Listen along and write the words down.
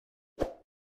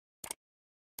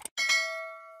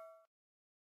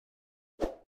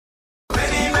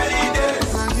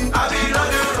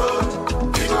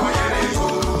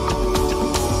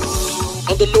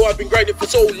the low, I've been grinding for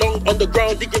so long. On the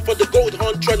ground, digging for the gold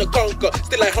hunt, trying to conquer.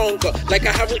 Still I hunger, like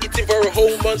I haven't eaten for a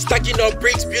whole month. Stacking up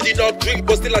bricks, building up drink,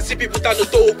 but still I see people down the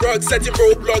door rug. Setting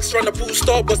roadblocks, trying to pull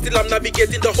stop, but still I'm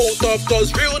navigating the whole top. Cause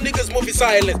real niggas moving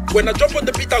silent. When I jump on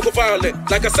the beat, I go violent.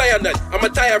 Like a cyanide, I'm a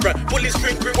tyrant. Pulling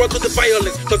string, reward to the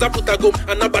violence. Cause I put a gum,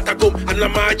 and I bat a gum, and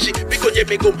I'm machi. Biko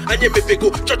nyeme gum, and nyeme pego.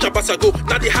 Chocha basago.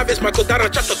 Now the harvest, my kodara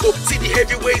chatago. See the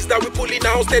heavyweights that we pulling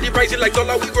now. Steady rising like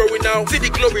dollar, we growing now. See the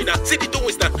glory now, see the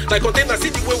doings now. Like container, see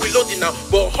the way we loading now.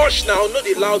 But hush now, no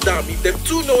they loud down. If them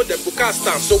two know them, go cast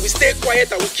down. So we stay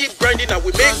quiet and we keep grinding and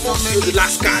we make moves till the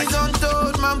last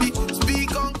guy.